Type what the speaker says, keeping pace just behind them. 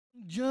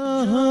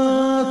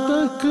जहाँ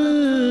तक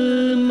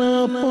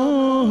न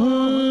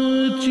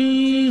पहुँची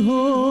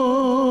हो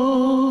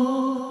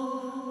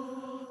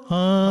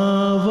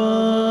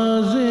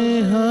आवाज़े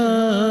हक़,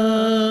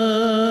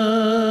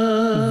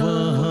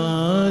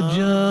 वहाँ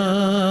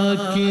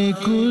जाके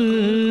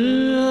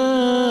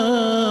कुरान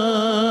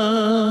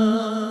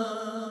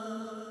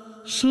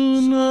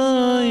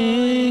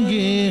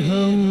सुनाएंगे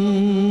हम।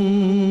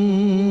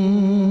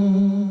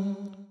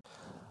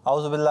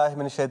 औज़ुबिल्लाहि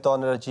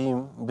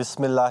मिनश्शैतानिर्रजीम,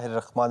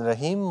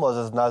 बिस्मिल्लाहिर्रहमानिर्रहीम।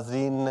 मुअज़्ज़ज़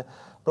नाज़रीन,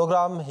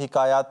 प्रोग्राम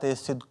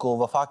हिकायत-ए-सिद्क़ो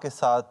वफ़ा के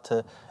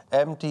साथ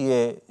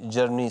MTA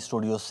जर्नी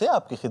स्टूडियो से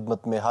आपकी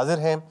खिदमत में हाज़िर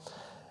हैं।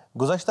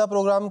 गुज़श्ता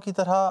प्रोग्राम की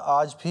तरह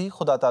आज भी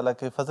खुदा ताला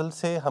के फ़ज़ल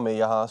से हमें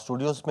यहाँ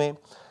स्टूडियोज़ में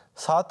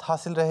साथ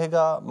हासिल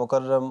रहेगा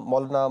मुकर्रम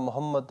मौलाना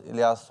मोहम्मद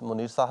इलियास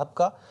मुनीर साहब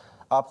का।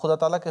 आप खुदा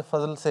ताला के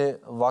फ़ज़ल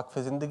से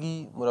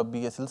वाक़फ़े-ज़िंदगी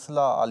मुरब्बी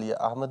सिलसिला आलिया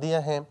अहमदिया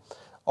हैं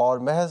और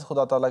महज़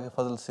खुदा ताला के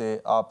फ़ज़ल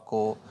से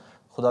आपको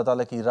खुदा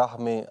ताला की राह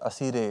में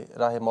असीरे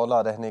राह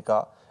मौला रहने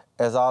का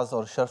एज़ाज़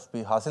और शर्फ़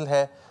भी हासिल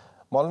है।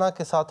 मौलाना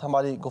के साथ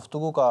हमारी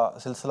गुफ्तगू का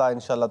सिलसिला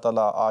इंशाअल्लाह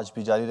ताला आज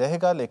भी जारी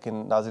रहेगा,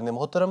 लेकिन नाज़रीन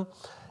मोहतरम,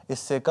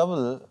 इससे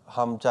कबल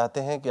हम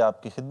चाहते हैं कि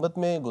आपकी खिदमत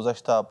में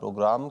गुज़श्ता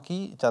प्रोग्राम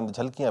की चंद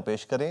झलकियाँ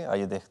पेश करें।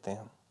 आइए देखते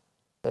हैं।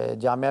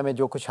 जामिया में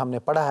जो कुछ हमने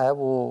पढ़ा है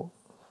वो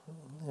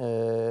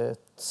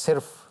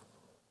सिर्फ़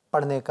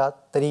पढ़ने का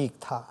तरीक़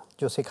था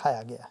जो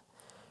सिखाया गया।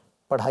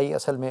 पढ़ाई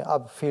असल में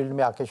अब फील्ड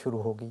में आके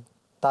शुरू होगी।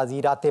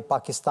 ताज़ीरात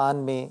पाकिस्तान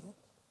में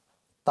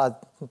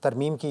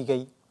तरमीम की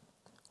गई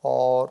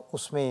और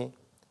उसमें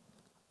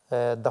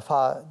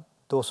दफ़ा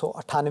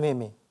 298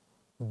 में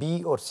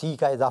B और C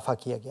का इजाफ़ा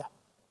किया गया।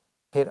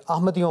 फिर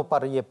अहमदियों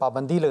पर यह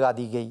पाबंदी लगा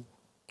दी गई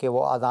कि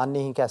वो आज़ान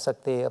नहीं कह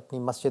सकते, अपनी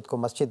मस्जिद को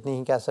मस्जिद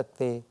नहीं कह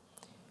सकते,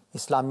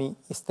 इस्लामी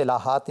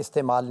इस्तिलाहात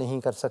इस्तेमाल नहीं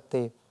कर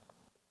सकते।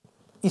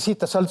 इसी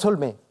तसलसल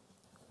में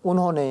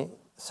उन्होंने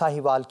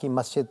साहिवाल की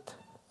मस्जिद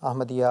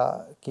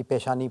अहमदिया की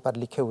पेशानी पर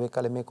लिखे हुए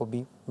कलमे को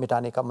भी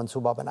मिटाने का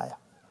मंसूबा बनाया।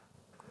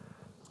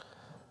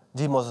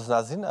 जी मुअज़्ज़ज़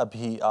नाज़रीन,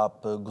 अभी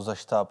आप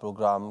गुज़श्ता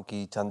प्रोग्राम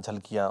की चंद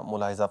झलकियाँ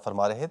मुलाहिज़ा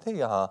फरमा रहे थे।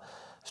 यहाँ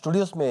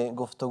स्टूडियोज़ में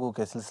गुफ्तगू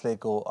के सिलसिले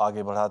को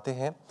आगे बढ़ाते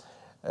हैं।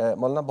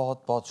 मौलाना,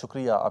 बहुत बहुत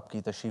शुक्रिया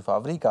आपकी तशरीफ़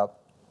आवरी का।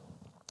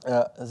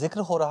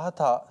 ज़िक्र हो रहा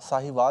था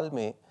साहिवाल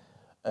में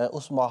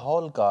उस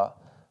माहौल का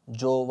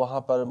जो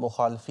वहाँ पर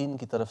मुखालफिन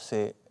की तरफ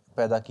से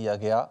पैदा किया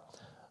गया,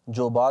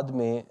 जो बाद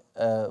में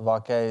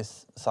वाक़या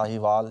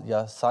साहिवाल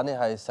या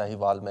सानेहाए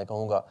साहिवाल मैं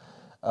कहूँगा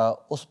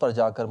उस पर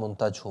जाकर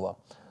मुंतज हुआ।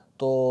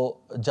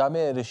 तो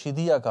जामे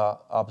रशीदिया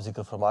का आप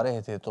ज़िक्र फरमा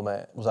रहे थे, तो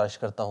मैं गुजारिश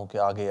करता हूँ कि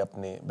आगे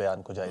अपने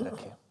बयान को जारी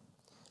रखें।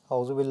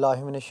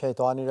 औज़ुबिल्लाहि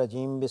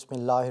मिनश्शैतानिर्रजीम,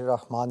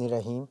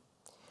 बिस्मिल्लाहिर्रहमानिर्रहीम।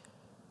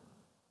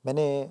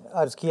 मैंने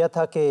अर्ज़ किया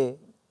था कि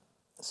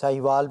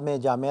साहिवाल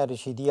में जामिया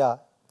रशीदिया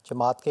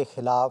जमात के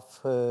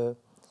ख़िलाफ़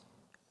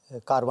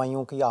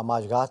कार्रवाइयों की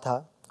आमाजगाह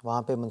था।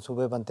 वहाँ पे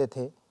मंसूबे बनते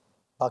थे।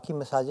 बाकी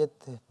मसाजिद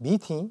भी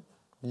थीं,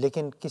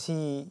 लेकिन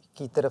किसी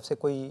की तरफ से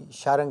कोई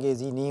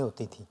शारंगेज़ी नहीं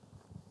होती थी।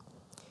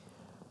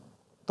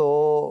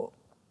 तो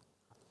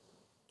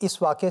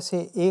इस वाक़े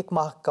से एक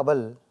माह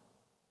कबल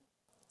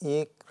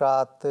एक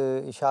रात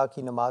इशा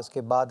की नमाज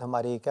के बाद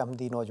हमारे एक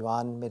अहमदी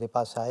नौजवान मेरे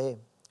पास आए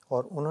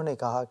और उन्होंने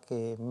कहा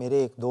कि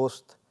मेरे एक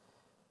दोस्त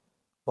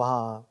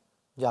वहाँ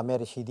जामिया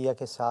रशीदिया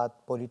के साथ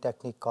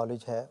पॉलीटेक्निक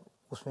कॉलेज है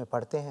उसमें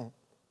पढ़ते हैं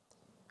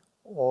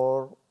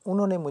और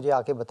उन्होंने मुझे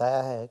आके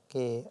बताया है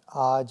कि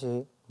आज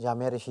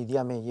जामिया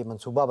रशीदिया में ये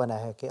मंसूबा बना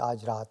है कि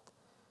आज रात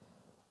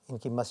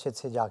इनकी मस्जिद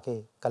से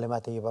जाके कलमा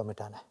तैयबा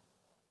मिटाना है।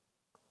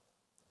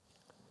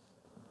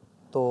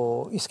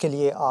 तो इसके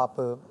लिए आप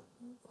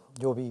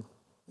जो भी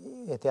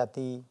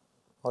एहतियाती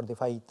और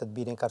दिफाई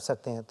तदबीरें कर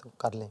सकते हैं तो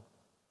कर लें।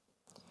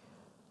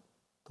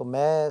 तो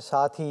मैं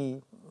साथ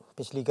ही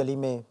पिछली गली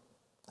में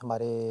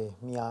हमारे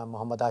मियाँ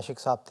मोहम्मद आशिक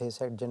साहब थे,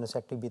 जनरल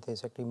सेक्रेटरी भी थे,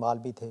 सेक्रेटरी माल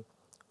भी थे,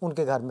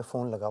 उनके घर में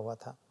फ़ोन लगा हुआ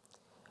था।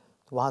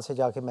 तो वहाँ से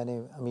जाके मैंने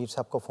अमीर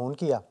साहब को फ़ोन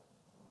किया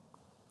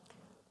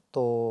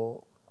तो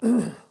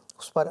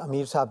उस पर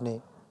अमीर साहब ने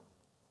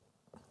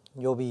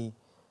जो भी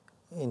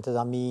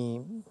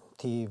इंतज़ामी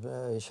थी,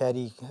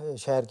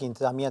 शहर की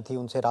इंतज़ामिया थी,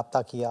 उनसे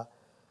रब्ता किया।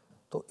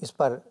 तो इस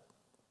पर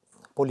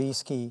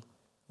पुलिस की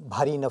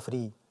भारी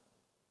नफरी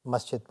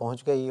मस्जिद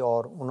पहुंच गई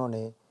और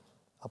उन्होंने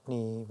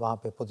अपनी वहाँ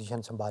पे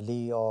पोजीशन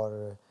संभाली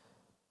और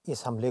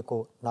इस हमले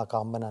को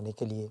नाकाम बनाने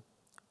के लिए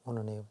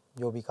उन्होंने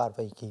जो भी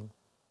कार्रवाई की।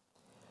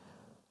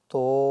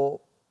 तो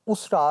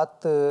उस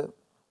रात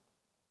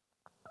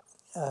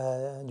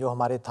जो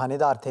हमारे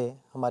थानेदार थे,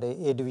 हमारे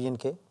A डिवीज़न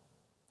के,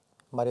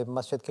 हमारे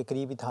मस्जिद के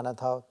करीब ही थाना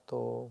था,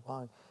 तो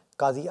वहाँ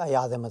काजी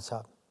अयाज अहमद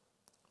साहब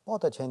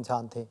बहुत अच्छे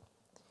इंसान थे,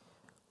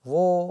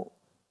 वो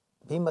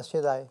भी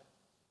मस्जिद आए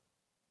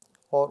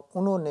और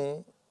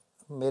उन्होंने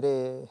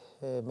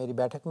मेरी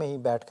बैठक में ही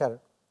बैठकर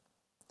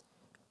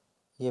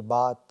ये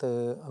बात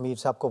अमीर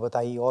साहब को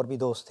बताई। और भी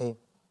दोस्त थे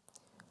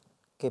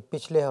कि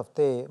पिछले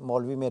हफ्ते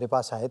मौलवी मेरे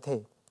पास आए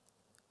थे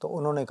तो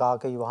उन्होंने कहा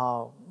कि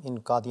वहाँ इन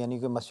कादियानी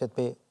की मस्जिद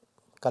पे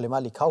कलिमा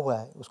लिखा हुआ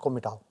है, उसको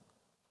मिटाओ।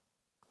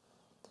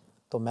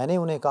 तो मैंने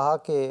उन्हें कहा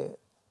कि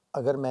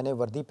اگر میں نے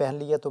وردی پہن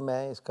لی ہے تو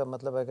میں اس کا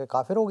مطلب ہے کہ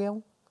کافر ہو گیا ہوں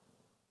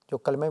جو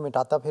کلمے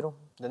مٹاتا پھروں.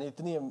 یعنی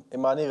اتنی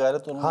ایمانی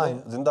غیرت ان میں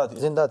زندہ تھی.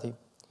 زندہ تھی.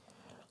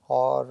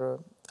 اور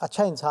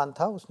اچھا انسان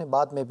تھا. اس نے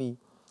بعد میں بھی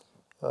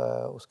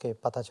اس کے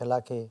پتہ چلا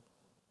کہ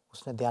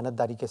اس نے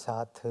دیانتداری کے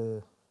ساتھ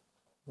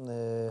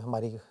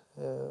ہماری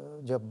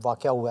جب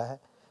واقعہ ہوا ہے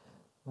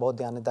بہت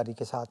دیانتداری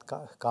کے ساتھ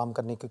کام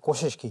کرنے کی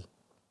کوشش کی.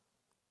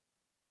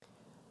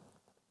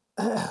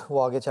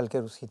 وہ آگے چل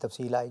کر اس کی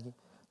تفصیل آئے گی.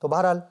 تو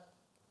بہرحال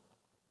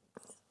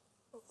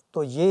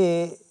تو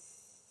یہ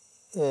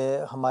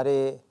ہمارے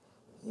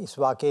اس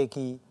واقعے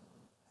کی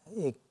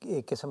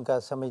ایک قسم کا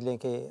سمجھ لیں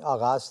کہ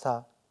آغاز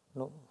تھا.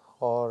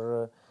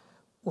 اور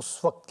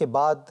اس وقت کے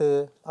بعد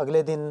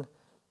اگلے دن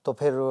تو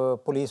پھر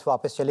پولیس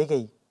واپس چلی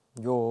گئی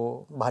جو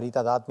بھاری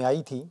تعداد میں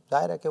آئی تھی.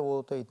 ظاہر ہے کہ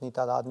وہ تو اتنی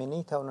تعداد میں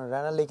نہیں تھا انہوں نے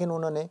رہنا, لیکن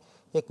انہوں نے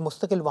ایک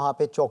مستقل وہاں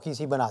پہ چوکی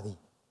سی بنا دی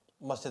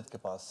مسجد کے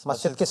پاس,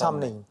 مسجد کے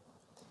سامنے ہی,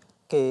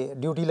 کہ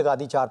ڈیوٹی لگا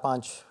دی.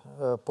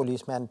 4-5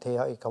 پولیس مین تھے,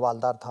 ایک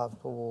حوالدار تھا,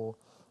 تو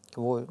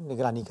وہ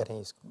نگرانی کریں,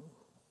 اس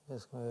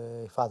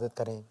حفاظت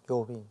کریں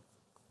جو بھی.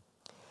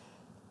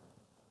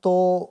 تو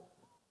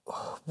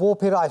وہ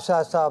پھر آہستہ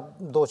آہستہ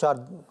 2-4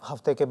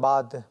 ہفتے کے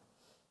بعد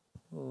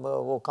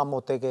وہ کم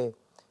ہوتے کہ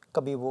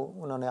کبھی وہ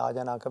انہوں نے آ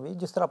جانا, کبھی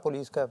جس طرح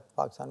پولیس کا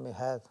پاکستان میں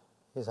ہے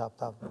حساب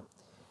تھا.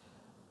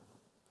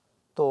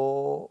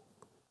 تو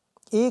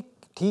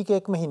ٹھیک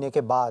 1 مہینے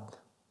کے بعد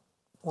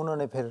انہوں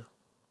نے پھر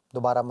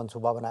دوبارہ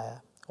منصوبہ بنایا.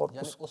 اور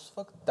یعنی اس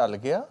وقت ٹل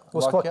گیا,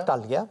 اس وقت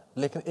ٹل گیا,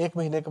 لیکن 1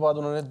 مہینے کے بعد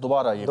انہوں نے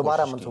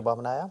دوبارہ منصوبہ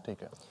بنایا.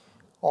 ٹھیک ہے.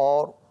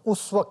 اور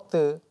اس وقت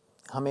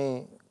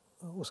ہمیں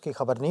اس کی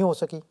خبر نہیں ہو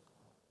سکی.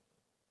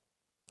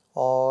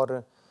 اور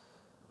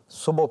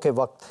صبح کے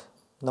وقت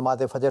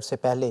نماز فجر سے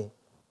پہلے,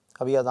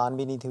 ابھی اذان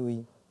بھی نہیں تھی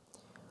ہوئی,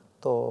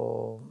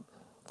 تو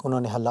انہوں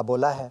نے حلہ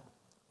بولا ہے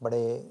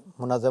بڑے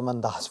منظم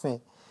انداز میں.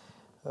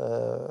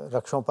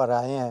 رکشوں پر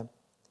آئے ہیں,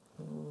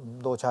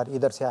 2-4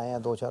 ادھر سے آئے ہیں,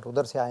 2-4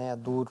 ادھر سے آئے ہیں,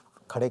 دور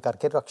کھڑے کر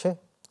کے رکشے,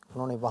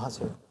 انہوں نے وہاں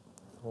سے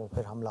وہ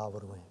پھر حملہ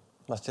آور ہوئے ہیں.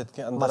 مسجد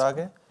کے اندر آ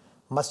گئے؟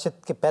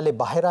 مسجد کے پہلے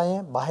باہر آئے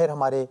ہیں. باہر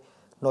ہمارے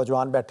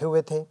نوجوان بیٹھے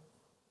ہوئے تھے,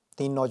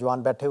 3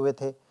 نوجوان بیٹھے ہوئے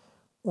تھے.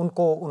 ان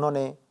کو انہوں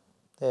نے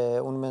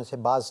ان میں سے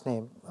بعض نے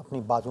اپنی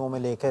بازوؤں میں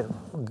لے کر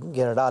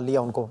گھیرا ڈال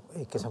لیا, ان کو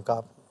ایک قسم کا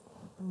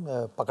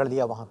پکڑ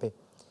لیا وہاں پہ,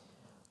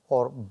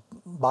 اور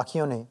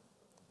باقیوں نے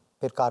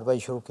پھر کارروائی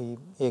شروع کی,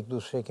 ایک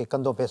دوسرے کے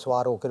کندھوں پہ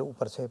سوار ہو کر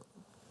اوپر سے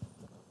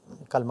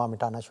کلمہ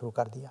مٹانا شروع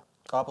کر دیا.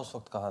 آپ اس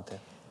وقت کہاں تھے؟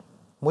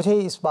 مجھے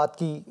اس بات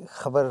کی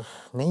خبر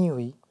نہیں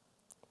ہوئی,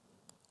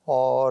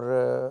 اور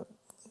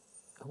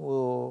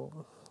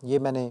یہ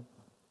میں نے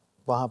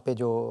وہاں پہ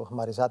جو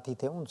ہمارے ساتھی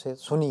تھے ان سے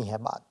سنی ہے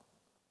بات.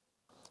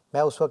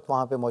 میں اس وقت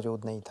وہاں پہ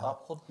موجود نہیں تھا.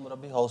 آپ خود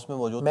مربی ہاؤس میں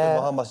موجود تھے,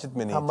 وہاں مسجد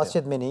میں نہیں تھے؟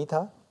 مسجد میں نہیں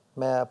تھا,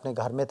 میں اپنے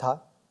گھر میں تھا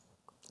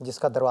جس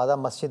کا دروازہ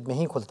مسجد میں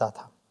ہی کھلتا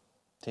تھا.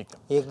 ٹھیک ہے.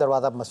 ایک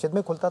دروازہ مسجد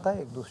میں کھلتا تھا,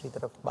 ایک دوسری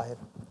طرف باہر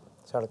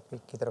سڑک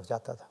کی طرف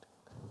جاتا تھا.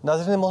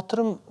 ناظرین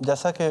محترم,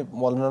 جیسا کہ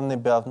مولانا نے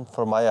بیان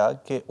فرمایا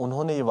کہ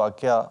انہوں نے یہ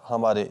واقعہ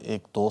ہمارے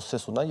ایک دوست سے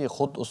سنا. یہ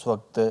خود اس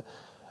وقت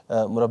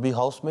مربی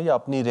ہاؤس میں یا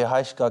اپنی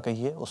رہائش کا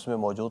کہیے اس میں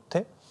موجود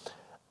تھے,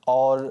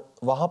 اور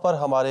وہاں پر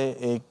ہمارے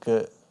ایک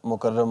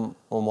مکرم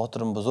و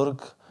محترم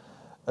بزرگ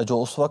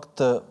جو اس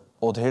وقت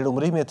ادھیڑ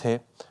عمری میں تھے,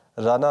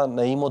 رانا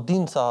نعیم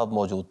الدین صاحب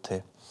موجود تھے.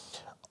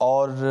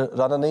 اور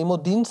رانا نعیم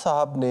الدین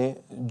صاحب نے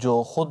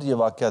جو خود یہ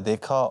واقعہ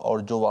دیکھا اور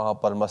جو وہاں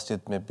پر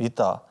مسجد میں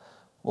بیتا,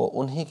 وہ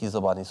انہی کی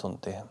زبانی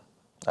سنتے ہیں.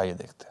 آئیے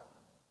دیکھتے ہیں.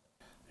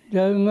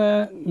 جب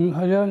میں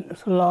حضرت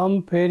سلام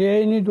پھیریا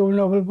ہی نہیں 2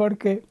 نفل پڑھ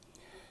کے,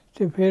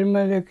 تو پھر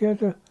میں دیکھا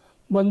تو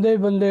بندے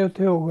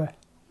اتنے ہو گئے.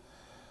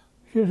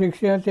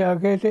 رکشے سے آ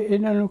گئے, تو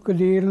انہوں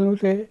قدیر نو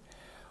تے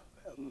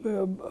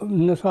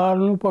نثار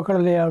نو پکڑ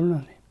لیا. انہوں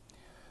نے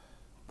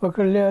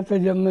پکڑ لیا, تو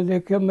جب میں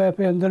دیکھا میں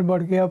پھر اندر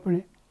بڑھ گیا اپنے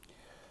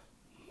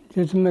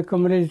جس میں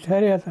کمرے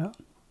ٹھہریا تھا.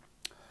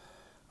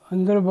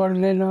 اندر بڑھ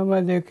لینا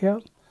میں دیکھا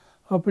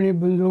اپنی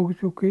بندوق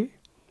چکی,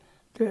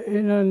 تو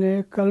انہوں نے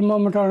کلمہ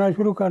مٹانا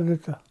شروع کر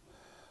دیتا,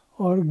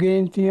 اور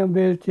گینتیاں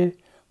بیلچے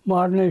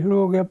مارنے شروع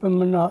ہو گیا پہ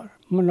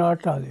منار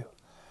ٹالے.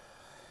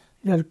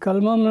 جب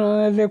کلمہ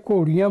منانے سے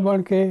گھوڑیاں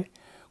بن کے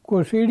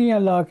کوئی سیڑھیاں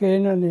لا کے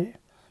انہوں نے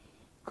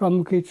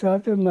کم کیتا,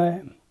 تو میں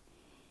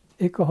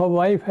ایک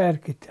ہوائی فائر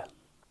کیتا.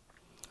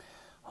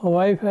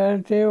 ہوائی فائر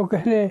تے وہ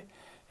کہنے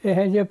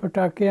یہ جے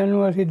پٹاکیاں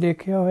نو اسی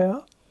دیکھیا ہویا,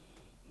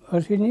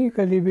 اسی نہیں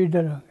کدی بھی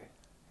ڈراں گے.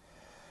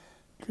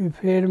 تو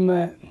پھر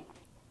میں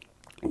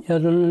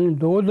جب انہوں نے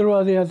 2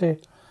 دروازے سے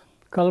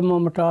کلمہ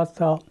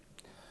مٹاتا,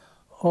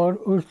 اور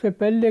اس سے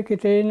پہلے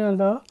کتے انہوں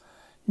دا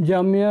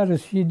جامعہ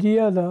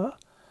رشیدیہ دا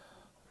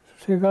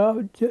سگا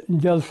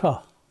جلسہ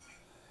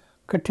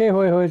کٹھے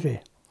ہوئے تھے,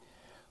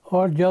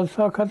 اور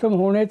جلسہ ختم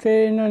ہونے تے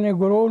انہوں نے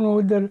گروہ نو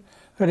ادھر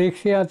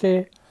رکشیاں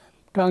تے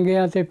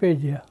ٹانگیاں تے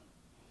بھیجیا.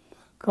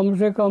 کم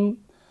سے کم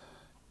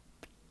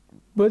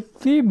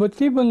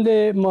 32 بندے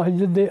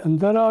مسجد دے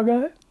اندر آ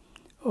گئے,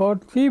 اور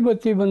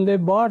 30-32 بندے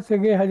باہر سے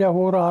گئے ہجا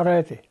ہور آ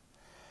رہے تھے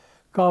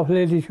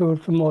قافلے دی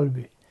صورت.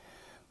 مولوی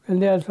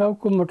کہندے سب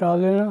کو مٹا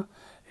دینا,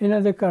 انہاں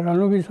دے گھراں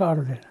نوں بھی ساڑ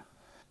دینا.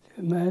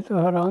 میں تو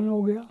حیران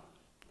ہو گیا.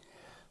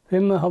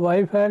 ਫਿਰ ਮੈਂ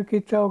ਹਵਾਈ ਫਾਇਰ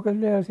ਕੀਤਾ, ਉਹ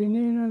ਕਹਿੰਦੇ ਅਸੀਂ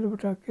ਨਹੀਂ ਇਹਨਾਂ ਦੇ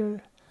ਪਟਾਕੇ।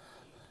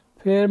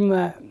 ਫਿਰ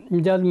ਮੈਂ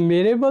ਜਦ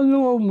ਮੇਰੇ ਵੱਲ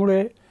ਨੂੰ ਉਹ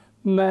ਮੁੜੇ,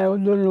 ਮੈਂ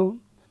ਉਧਰ ਨੂੰ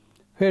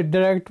ਫਿਰ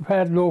ਡਾਇਰੈਕਟ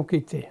ਫਾਇਰ 2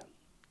 ਕੀਤੇ।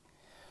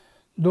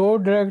 2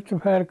 ਡਾਇਰੈਕਟ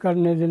ਫਾਇਰ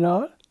ਕਰਨੇ ਦੇ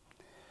ਨਾਲ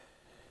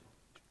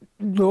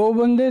 2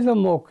 ਬੰਦੇ ਤਾਂ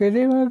ਮੌਕੇ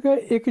 'ਤੇ ਮੈਂ ਕਿਹਾ,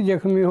 ਇੱਕ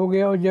ਜ਼ਖਮੀ ਹੋ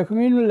ਗਿਆ। ਉਹ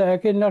ਜ਼ਖਮੀ ਨੂੰ ਲੈ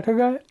ਕੇ ਨੱਠ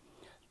ਗਏ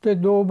ਅਤੇ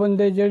 2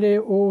 ਬੰਦੇ ਜਿਹੜੇ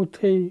ਉਹ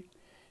ਉੱਥੇ ਹੀ,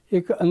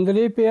 ਇੱਕ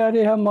ਅੰਦਰੇ ਪਿਆ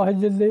ਰਿਹਾ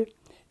ਮਸਜਿਦ ਦੇ,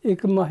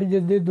 ਇੱਕ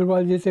ਮਸਜਿਦ ਦੇ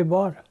ਦਰਵਾਜ਼ੇ से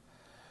बाहर,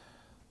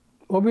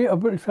 वो भी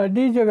अपनी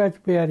साड़ी जगह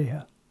पे रहा,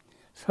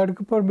 सड़क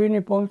पर भी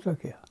नहीं पहुंच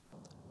सकिया।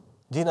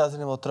 जी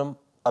नाज़रीन मोहतरम,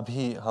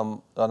 अभी हम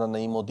राना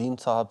नईमुद्दीन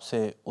साहब से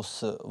उस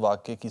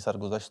वाक़े की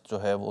सरगुज़श्त जो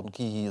है वो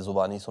उनकी ही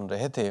ज़ुबानी सुन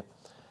रहे थे।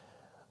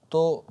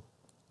 तो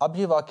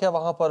अब ये वाक़या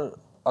वहाँ पर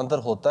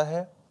अंदर होता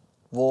है,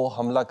 वो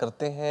हमला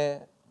करते हैं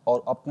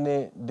और अपने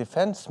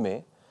डिफेंस में,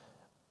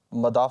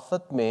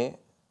 मदाफ़त में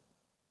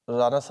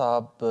राना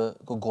साहब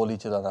को गोली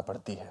चलाना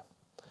पड़ती है।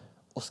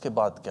 उसके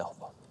बाद क्या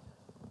हुआ?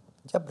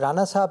 जब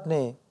राना साहब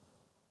ने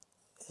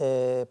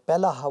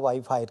पहला हवाई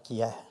फायर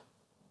किया है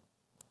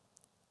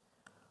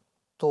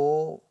तो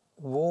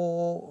वो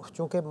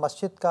चूँकि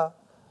मस्जिद का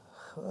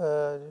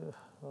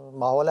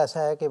माहौल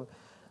ऐसा है कि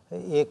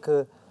एक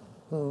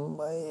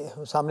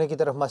सामने की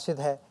तरफ मस्जिद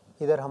है,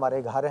 इधर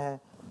हमारे घर हैं,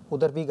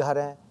 उधर भी घर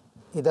हैं,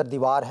 इधर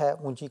दीवार है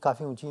ऊंची,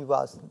 काफ़ी ऊंची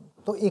बात,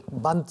 तो एक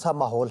बंद सा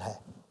माहौल है।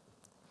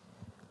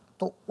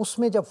 तो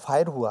उसमें जब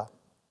फायर हुआ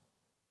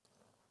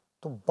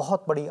तो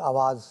बहुत बड़ी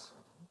आवाज़,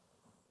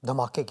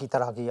 धमाके की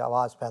तरह की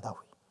आवाज़ पैदा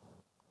हुई।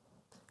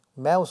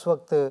 मैं उस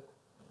वक्त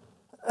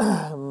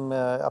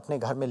अपने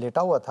घर में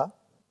लेटा हुआ था,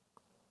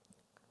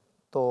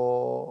 तो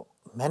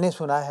मैंने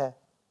सुना है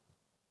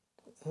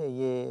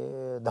ये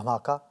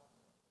धमाका,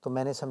 तो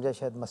मैंने समझा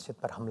शायद मस्जिद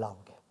पर हमला हो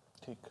गया।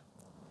 ठीक।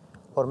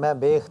 और मैं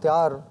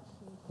बेख्तियार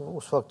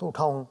उस वक्त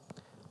उठा हूँ,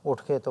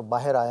 उठ के तो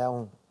बाहर आया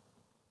हूँ,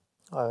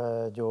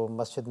 जो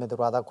मस्जिद में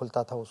दरवाज़ा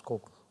खुलता था उसको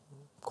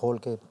खोल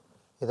के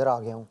इधर आ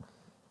गया हूँ।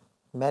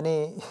 मैंने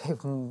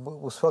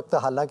उस वक्त,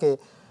 हालांकि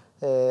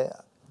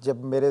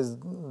जब मेरे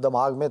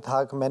दिमाग में था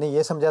कि मैंने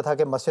ये समझा था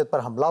कि मस्जिद पर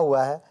हमला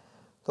हुआ है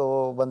तो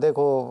बंदे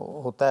को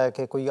होता है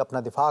कि कोई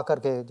अपना दिफा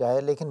करके जाए,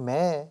 लेकिन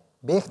मैं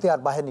बेख्तियार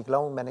बाहर निकला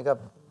हूँ। मैंने कहा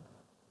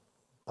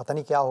पता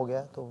नहीं क्या हो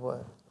गया।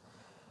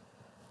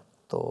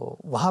 तो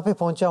वहाँ पे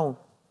पहुँचा हूँ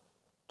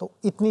तो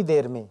इतनी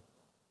देर में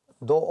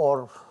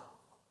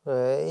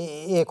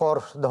एक और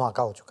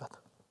धमाका हो चुका था।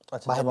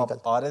 अच्छा, जब आप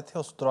आ रहे थे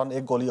उस दौरान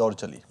एक गोली और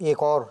चली?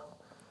 एक और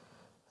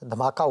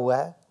धमाका हुआ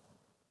है।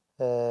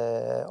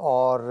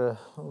 और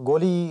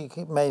गोली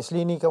मैं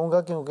इसलिए नहीं कहूँगा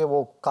क्योंकि वो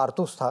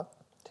कारतूस था,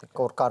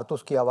 और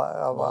कारतूस की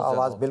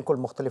आवाज़ बिल्कुल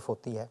मुख्तलिफ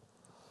होती है।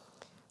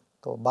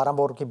 तो 12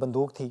 बोर की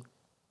बंदूक थी।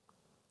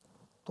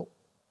 तो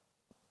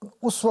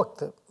उस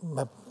वक्त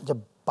मैं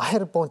जब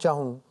बाहर पहुँचा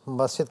हूँ,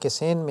 मस्जिद के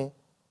सेन में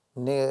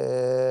ने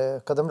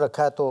कदम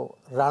रखा है, तो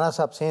राना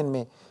साहब सेन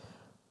में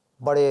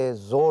बड़े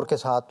ज़ोर के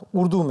साथ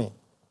उर्दू में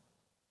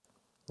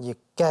ये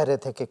कह रहे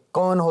थे कि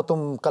कौन हो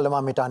तुम कलमा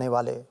मिटाने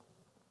वाले।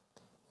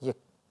 ये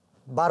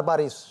बार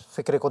बार इस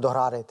फ़िक्रे को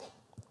दोहरा रहे थे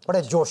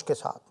बड़े जोश के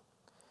साथ।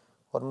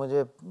 और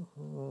मुझे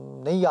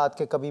नहीं याद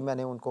कि कभी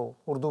मैंने उनको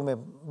उर्दू में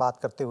बात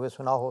करते हुए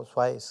सुना हो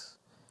सिवाय इस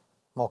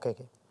मौके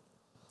के।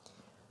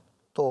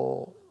 तो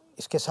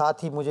इसके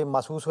साथ ही मुझे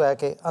महसूस हुआ है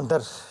कि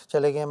अंदर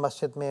चले गए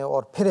मस्जिद में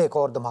और फिर एक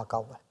और धमाका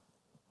हुआ है।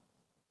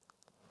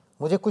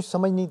 मुझे कुछ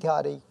समझ नहीं थी आ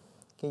रही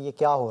कि ये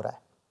क्या हो रहा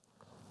है।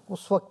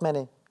 उस वक्त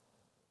मैंने,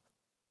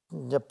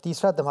 जब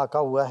तीसरा धमाका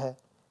हुआ है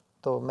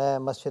तो मैं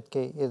मस्जिद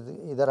के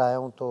इधर आया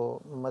हूँ, तो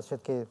मस्जिद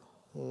के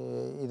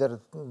इधर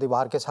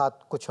दीवार के साथ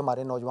कुछ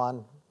हमारे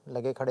नौजवान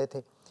लगे खड़े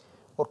थे,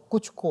 और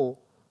कुछ को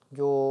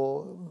जो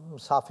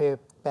साफ़े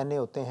पहने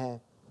होते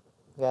हैं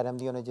गैर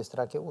अहमदियों ने जिस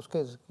तरह के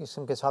उसके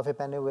किस्म के साफ़े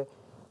पहने हुए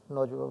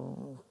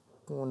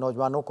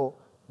नौजवानों को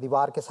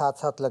दीवार के साथ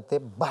साथ लगते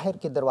बाहर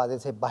के दरवाजे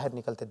से बाहर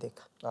निकलते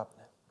देखा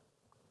आपने?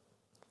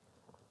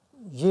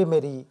 ये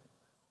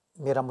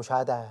मेरा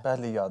मुशाहिदा है,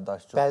 पहली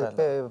याददाश्त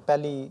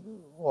पहली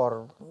और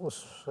उस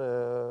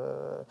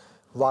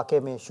वाक़े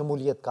में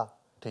शमूलियत का।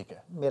 ठीक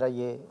है, मेरा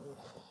ये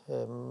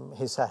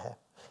हिस्सा है।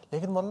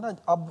 लेकिन मौलाना,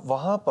 अब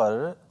वहाँ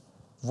पर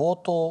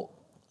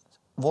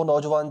वो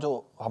नौजवान जो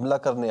हमला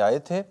करने आए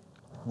थे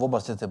वो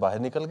मस्जिद से बाहर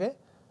निकल गए,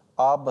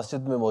 आप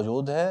मस्जिद में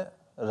मौजूद हैं,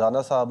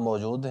 राना साहब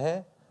मौजूद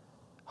हैं,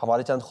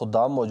 हमारे चंद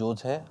खुद्दाम मौजूद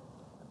हैं,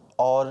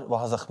 और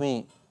वहाँ ज़ख्मी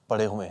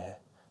पड़े हुए हैं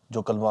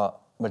जो कलमा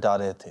मिटा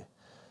रहे थे।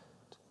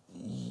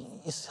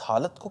 इस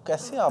हालत को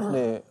कैसे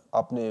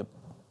आपने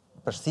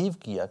परसीव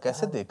किया,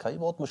 कैसे देखा? ये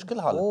बहुत मुश्किल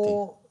हालत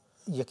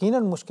थी।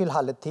 यकीनन मुश्किल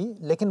हालत थी,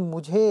 लेकिन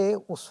मुझे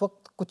उस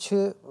वक्त कुछ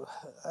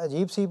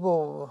अजीब सी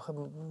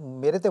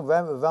मेरे तो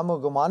वहम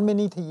गुमान में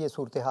नहीं थी ये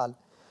सूरत हाल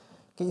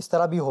कि इस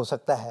तरह भी हो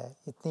सकता है,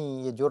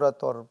 इतनी ये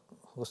जुर्रत और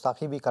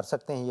गुस्ताखी भी कर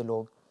सकते हैं ये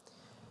लोग।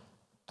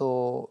 तो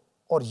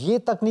और ये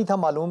तक नहीं था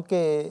मालूम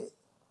कि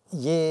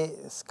ये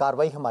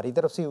कार्रवाई हमारी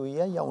तरफ से हुई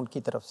है या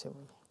उनकी तरफ से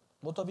हुई है।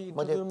 वो तो अभी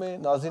इंटरव्यू में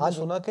नाज़रीन ने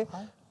सुना कि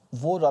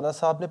वो राना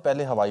साहब ने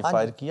पहले हवाई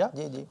फायर किया,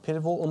 फिर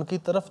वो उनकी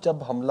तरफ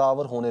जब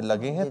हमलावर होने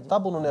लगे हैं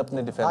तब उन्होंने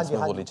अपने डिफेंस में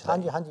गोली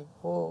चलाई। हाँ जी,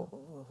 वो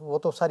وہ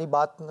تو ساری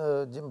بات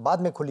بعد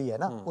میں کھلی ہے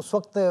نا، اس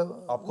وقت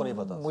آپ کو نہیں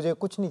پتا، مجھے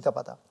کچھ نہیں تھا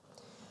پتا.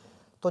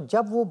 تو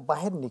جب وہ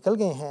باہر نکل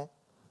گئے ہیں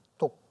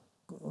تو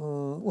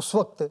اس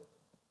وقت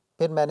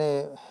پھر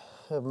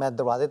میں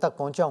دروازے تک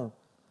پہنچا ہوں،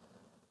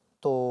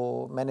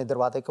 تو میں نے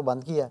دروازے کو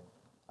بند کیا،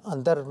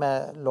 اندر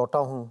میں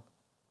لوٹا ہوں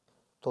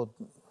تو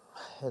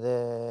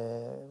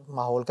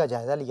ماحول کا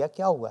جائزہ لیا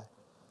کیا ہوا ہے.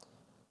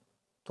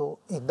 تو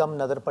ایک دم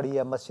نظر پڑی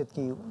ہے مسجد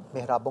کی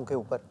محرابوں کے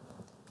اوپر،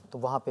 تو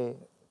وہاں پہ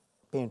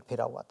پینٹ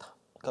پھرا ہوا تھا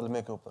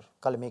کلمے کے اوپر،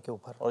 کلمے کے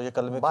اوپر. اور یہ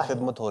کلمے کی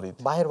خدمت ہو رہی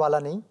تھی، باہر والا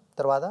نہیں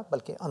دروازہ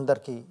بلکہ اندر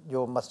کی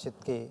جو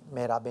مسجد کے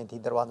محرابیں تھیں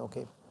دروازوں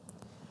کے.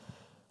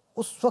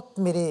 اس وقت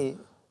میرے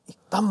ایک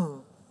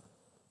دم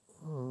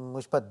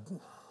مجھ پر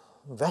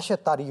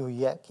وحشت طاری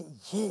ہوئی ہے کہ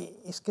یہ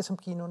اس قسم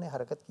کی انہوں نے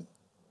حرکت کی.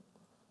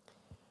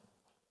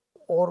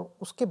 اور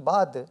اس کے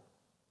بعد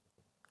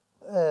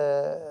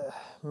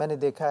میں نے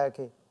دیکھا ہے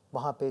کہ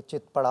وہاں پہ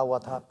چت پڑا ہوا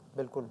تھا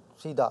بالکل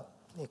سیدھا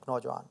ایک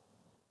نوجوان،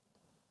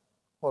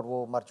 اور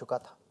وہ مر چکا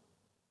تھا.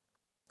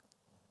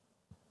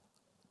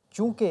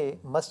 چونکہ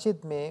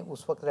مسجد میں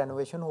اس وقت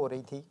رینوویشن ہو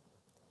رہی تھی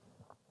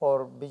اور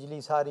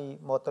بجلی ساری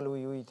معطل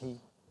ہوئی تھی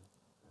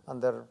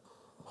اندر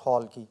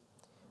ہال کی،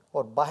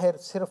 اور باہر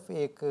صرف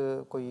ایک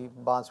کوئی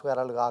بانس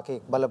وغیرہ لگا کے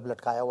ایک بلب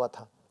لٹکایا ہوا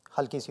تھا،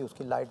 ہلکی سی اس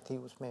کی لائٹ تھی،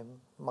 اس میں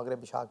مغرب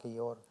عشاء کی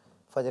اور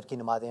فجر کی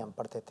نمازیں ہم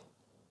پڑھتے تھے.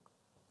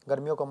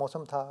 گرمیوں کا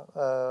موسم تھا،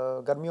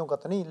 گرمیوں کا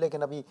تو نہیں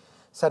لیکن ابھی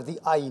سردی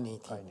آئی نہیں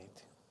تھی،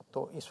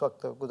 تو اس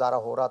وقت گزارا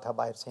ہو رہا تھا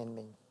باہر سین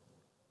میں ہی.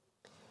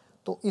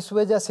 تو اس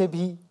وجہ سے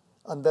بھی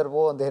اندر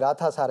وہ اندھیرا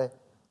تھا سارے،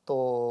 تو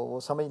وہ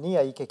سمجھ نہیں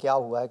آئی کہ کیا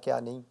ہوا ہے کیا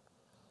نہیں.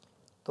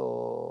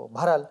 تو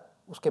بہرحال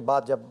اس کے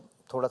بعد جب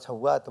تھوڑا سا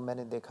ہوا تو میں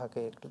نے دیکھا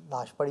کہ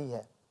لاش پڑی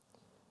ہے،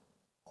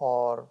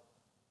 اور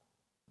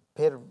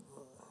پھر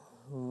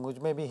مجھ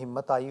میں بھی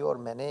ہمت آئی اور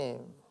میں نے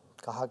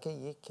کہا کہ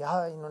یہ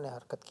کیا انہوں نے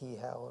حرکت کی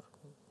ہے. اور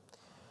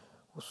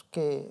اس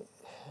کے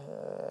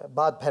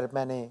بعد پھر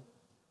میں نے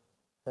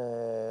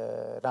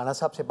رانا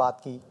صاحب سے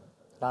بات کی.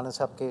 رانا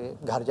صاحب کے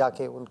گھر جا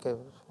کے ان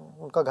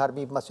کا گھر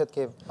بھی مسجد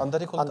کے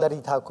اندر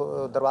ہی تھا،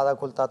 دروازہ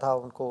کھلتا تھا،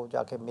 ان کو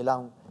جا کے ملا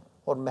ہوں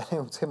اور میں نے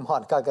ان سے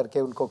معانقہ کر کے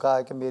ان کو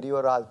کہا کہ میری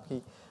اور آپ کی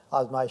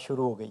آزمائش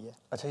شروع ہو گئی ہے.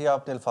 اچھا، یہ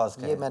آپ نے الفاظ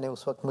کہے؟ یہ میں نے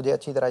اس وقت مجھے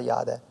اچھی طرح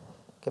یاد ہے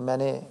کہ میں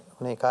نے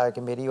انہیں کہا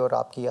کہ میری اور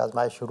آپ کی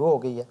آزمائش شروع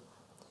ہو گئی ہے،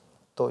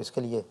 تو اس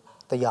کے لیے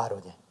تیار ہو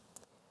جائیں.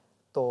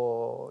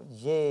 تو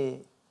یہ،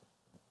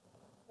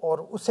 اور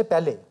اس سے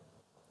پہلے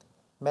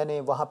میں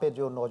نے وہاں پہ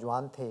جو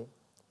نوجوان تھے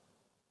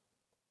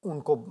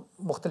ان کو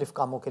مختلف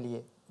کاموں کے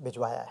لیے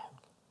بھجوایا ہے،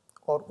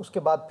 اور اس کے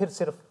بعد پھر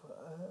صرف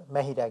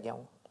میں ہی رہ گیا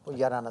ہوں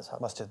یا رانا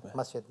صاحب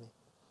مسجد میں.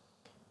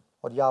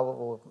 اور یا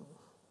وہ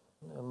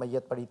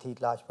میت پڑی تھی،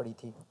 لاش پڑی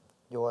تھی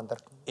جو اندر،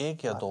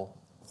 ایک یا دو؟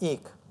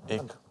 ایک.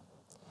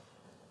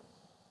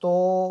 تو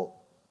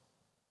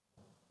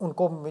ان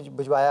کو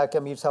بھجوایا کہ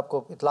امیر صاحب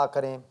کو اطلاع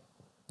کریں،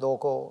 دو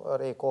کو، اور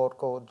ایک اور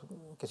کو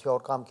کسی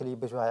اور کام کے لیے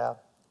بھجوایا.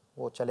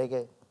 وہ چلے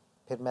گئے.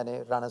 پھر میں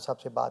نے رانا صاحب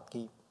سے بات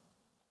کی.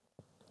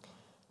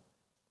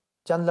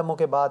 چند لمحوں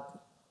کے بعد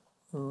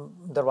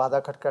دروازہ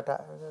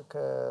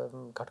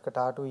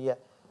کھٹکھٹاہٹ ہوئی ہے،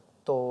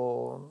 تو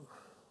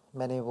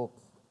میں نے وہ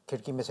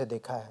کھڑکی میں سے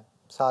دیکھا ہے،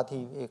 ساتھ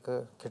ہی ایک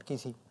کھڑکی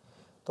سی،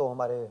 تو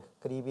ہمارے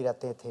قریب ہی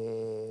رہتے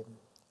تھے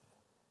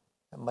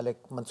ملک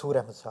منصور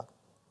احمد صاحب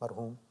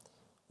مرحوم،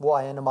 وہ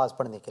آئے ہیں نماز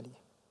پڑھنے کے لیے.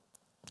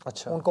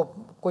 اچھا. ان کو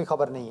کوئی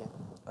خبر نہیں ہے.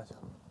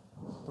 اچھا.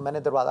 میں نے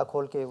دروازہ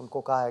کھول کے ان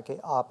کو کہا ہے کہ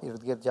آپ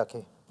ارد گرد جا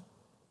کے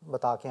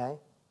بتا کے آئیں.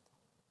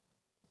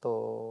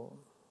 تو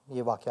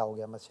یہ واقعہ ہو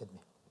گیا مسجد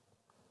میں.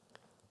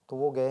 تو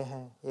وہ گئے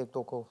ہیں، ایک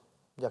دو کو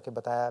جا کے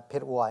بتایا،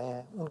 پھر وہ آئے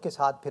ہیں، ان کے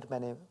ساتھ پھر میں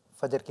نے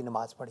فجر کی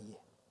نماز پڑھی ہے.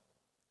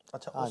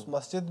 اچھا. اس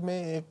مسجد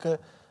میں ایک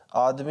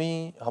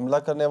آدمی حملہ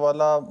کرنے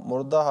والا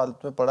مردہ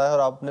حالت میں پڑا ہے اور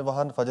آپ نے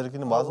وہاں فجر کی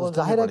نماز اس دن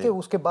ظاہر ہے پڑھی؟ کہ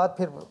اس کے بعد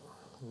پھر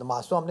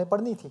نماز تو ہم نے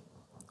پڑھنی تھی،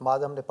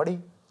 نماز ہم نے پڑھی.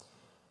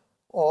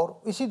 اور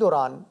اسی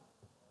دوران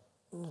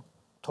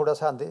تھوڑا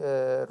سا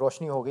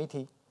روشنی ہو گئی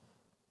تھی،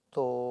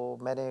 تو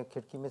میں نے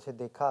کھڑکی میں سے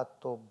دیکھا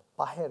تو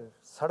باہر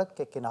سڑک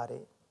کے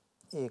کنارے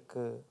ایک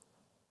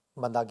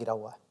بندہ گرا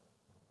ہوا ہے.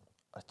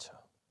 اچھا.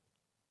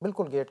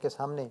 بالکل گیٹ کے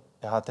سامنے،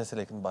 احاطے سے،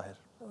 لیکن باہر،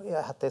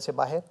 احاطے سے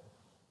باہر،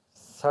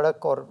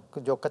 سڑک اور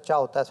جو کچا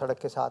ہوتا ہے سڑک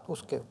کے ساتھ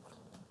اس کے اوپر.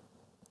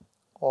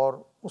 اور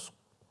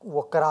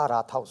وہ کرا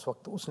رہا تھا اس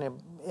وقت، اس نے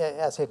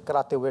ایسے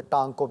کراتے ہوئے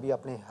ٹانگ کو بھی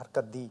اپنے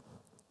حرکت دی.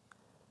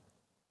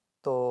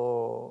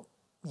 تو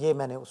یہ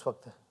میں نے اس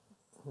وقت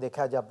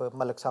دیکھا جب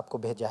ملک صاحب کو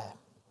بھیجا ہے.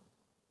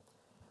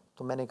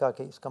 تو میں نے کہا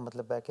کہ اس کا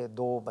مطلب ہے کہ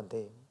دو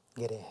بندے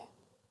گرے ہیں،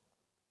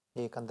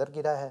 ایک اندر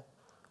گرا ہے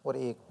اور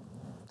ایک.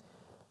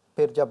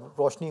 پھر جب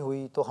روشنی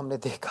ہوئی تو ہم نے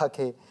دیکھا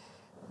کہ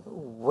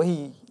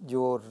وہی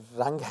جو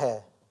رنگ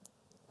ہے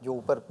جو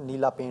اوپر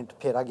نیلا پینٹ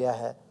پھیرا گیا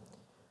ہے،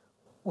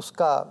 اس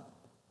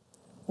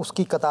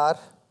کی قطار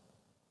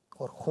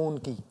اور خون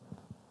کی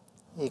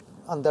ایک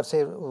اندر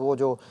سے، وہ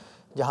جو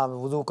جہاں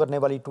وضو کرنے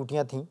والی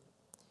ٹوٹیاں تھیں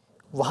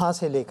وہاں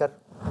سے لے کر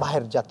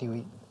باہر جاتی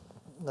ہوئی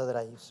نظر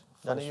آئی.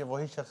 یعنی یہ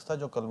وہی شخص تھا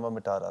جو کلمہ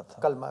مٹا رہا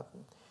تھا. کلمہ.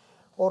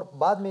 اور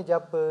بعد میں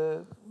جب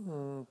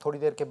تھوڑی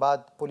دیر کے بعد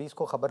پولیس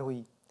کو خبر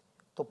ہوئی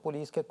تو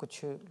پولیس کے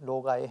کچھ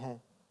لوگ آئے ہیں.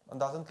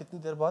 اندازاً کتنی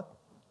دیر بعد؟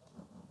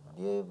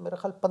 یہ میرا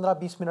خیال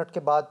 15-20 منٹ کے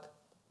بعد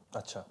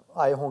اچھا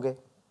آئے ہوں گے.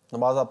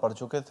 نماز آپ پڑھ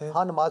چکے تھے؟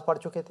 ہاں نماز پڑھ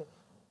چکے تھے.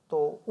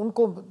 تو ان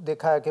کو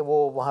دیکھا ہے کہ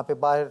وہ وہاں پہ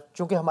باہر،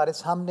 چونکہ ہمارے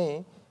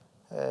سامنے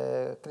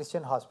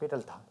کرسچن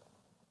ہاسپٹل تھا،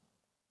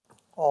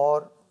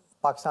 اور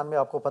پاکستان میں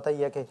آپ کو پتہ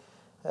ہی ہے کہ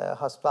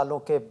ہسپتالوں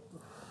کے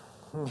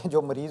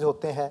جو مریض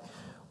ہوتے ہیں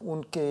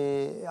ان کے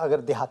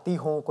اگر دیہاتی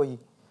ہوں کوئی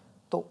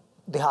تو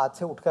دیہات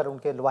سے اٹھ کر ان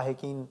کے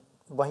لواحقین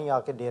وہیں آ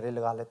کے ڈیرے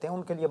لگا لیتے ہیں.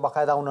 ان کے لیے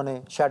باقاعدہ انہوں نے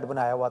شیڈ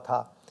بنایا ہوا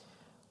تھا،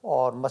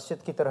 اور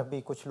مسجد کی طرف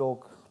بھی کچھ لوگ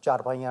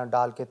چارپائیاں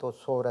ڈال کے تو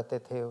سو رہتے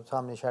تھے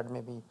سامنے شیڈ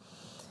میں بھی.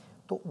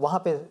 تو وہاں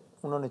پہ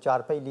انہوں نے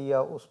چارپائی لیا،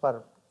 اس پر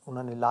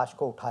انہوں نے لاش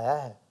کو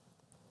اٹھایا ہے،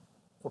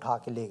 اٹھا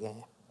کے لے گئے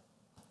ہیں.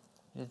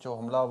 یہ جو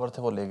حملہ آور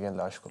تھے وہ لے گئے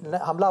لاش کو؟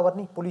 حملہ آور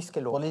نہیں، پولیس کے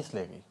لوگ. پولیس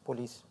لے گئی؟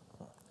 پولیس.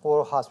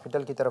 اور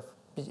ہاسپٹل کی طرف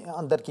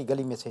اندر کی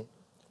گلی میں سے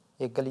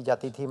ایک گلی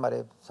جاتی تھی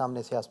ہمارے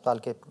سامنے سے ہسپتال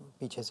کے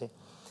پیچھے سے،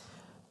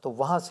 تو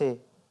وہاں سے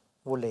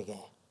وہ لے گئے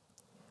ہیں.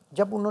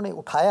 جب انہوں نے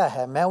اٹھایا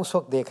ہے میں اس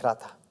وقت دیکھ رہا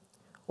تھا،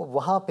 وہ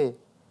وہاں پہ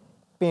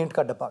پینٹ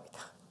کا ڈبہ بھی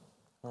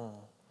تھا.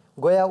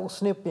 گویا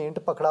اس نے پینٹ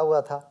پکڑا ہوا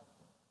تھا.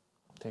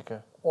 ٹھیک ہے.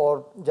 اور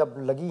جب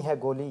لگی ہے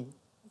گولی،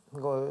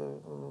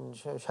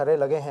 شرے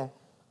لگے ہیں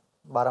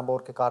 12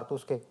 بور کے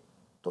کارتوس کے،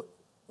 تو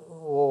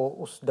وہ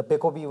اس ڈبے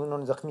کو بھی انہوں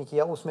نے زخمی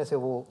کیا، اس میں سے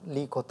وہ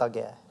لیک ہوتا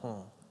گیا ہے،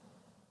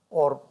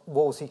 اور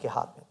وہ اسی کے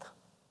ہاتھ میں تھا.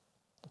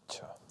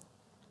 اچھا.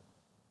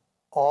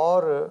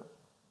 اور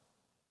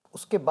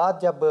اس کے بعد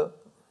جب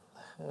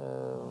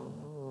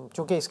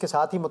چونکہ اس کے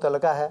ساتھ ہی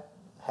متعلقہ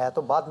ہے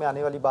تو بعد میں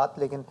آنے والی بات،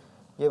 لیکن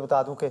یہ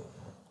بتا دوں کہ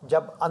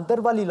جب اندر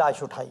والی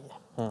لاش اٹھائی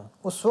ہے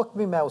اس وقت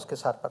بھی میں اس کے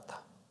سر پر تھا.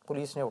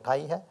 پولیس نے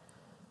اٹھائی ہے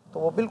تو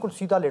وہ بالکل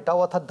سیدھا لیٹا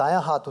ہوا تھا،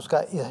 دایاں ہاتھ اس کا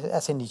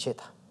ایسے نیچے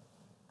تھا.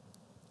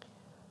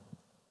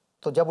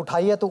 تو جب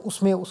اٹھائی ہے تو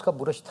اس میں اس کا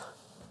برش تھا،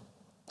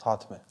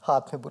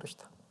 ہاتھ میں برش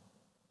تھا.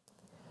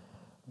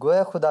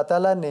 گویا خدا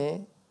تعالیٰ نے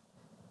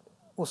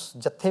اس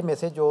جتھے میں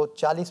سے جو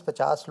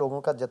 40-50 لوگوں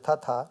کا جتھا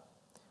تھا،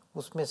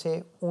 اس میں سے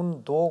ان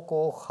 2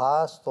 کو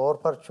خاص طور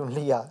پر چن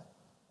لیا.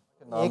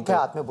 ایک کے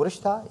ہاتھ میں برش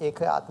تھا، ایک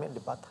کے ہاتھ میں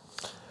ڈبہ تھا.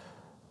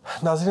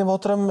 ناظرین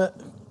محترم،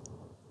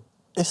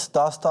 اس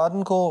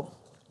داستان کو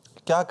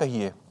کیا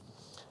کہیے،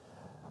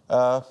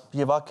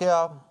 یہ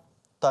واقعہ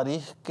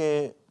تاریخ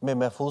میں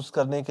محفوظ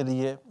کرنے کے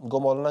لیے گو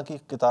مولانا کی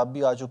کتاب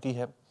بھی آ چکی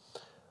ہے،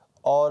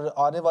 اور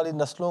آنے والی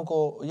نسلوں کو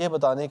یہ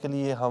بتانے کے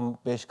لیے ہم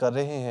پیش کر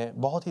رہے ہیں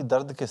بہت ہی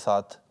درد کے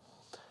ساتھ.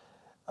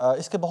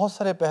 اس کے بہت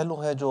سارے پہلو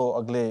ہیں جو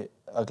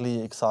اگلی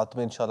ایک ساتھ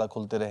میں انشاءاللہ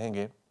کھلتے رہیں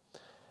گے،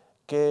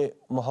 کہ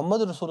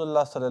محمد رسول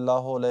اللہ صلی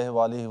اللہ علیہ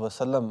وآلہ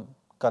وسلم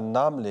کا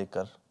نام لے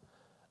کر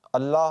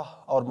اللہ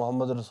اور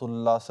محمد رسول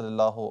اللہ صلی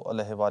اللہ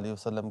علیہ وآلہ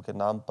وسلم کے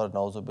نام پر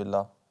نعوذ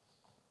باللہ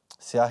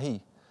سیاہی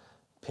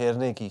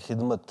پھیرنے کی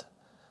خدمت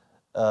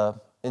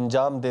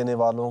انجام دینے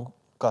والوں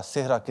کا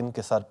صحرا کن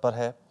کے سر پر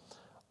ہے،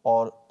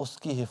 اور اس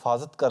کی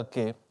حفاظت کر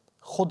کے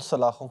خود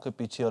سلاخوں کے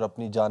پیچھے اور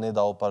اپنی جانیں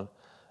داؤ پر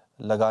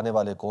لگانے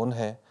والے کون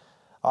ہیں.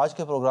 آج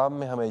کے پروگرام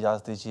میں ہمیں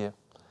اجازت دیجیے.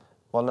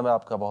 مولانا میں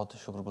آپ کا بہت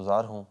شکر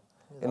گزار ہوں.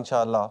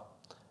 انشاءاللہ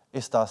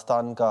اس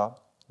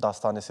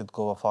داستان صدق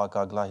و وفا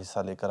کا اگلا حصہ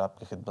لے کر آپ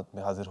کی خدمت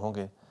میں حاضر ہوں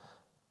گے.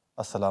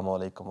 السلام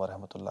علیکم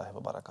ورحمۃ اللہ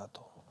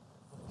وبرکاتہ.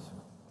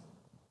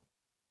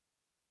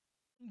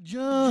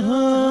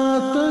 جہاں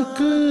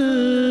تک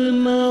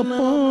نہ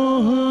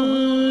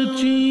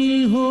پہنچی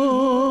ہو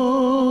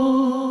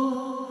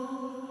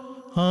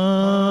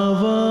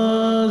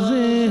آواز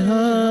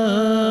حق،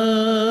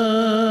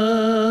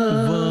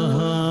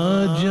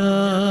 وہاں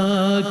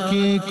جا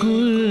کے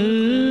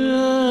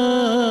قرآن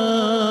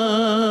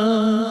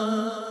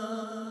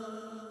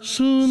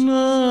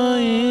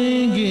سنائے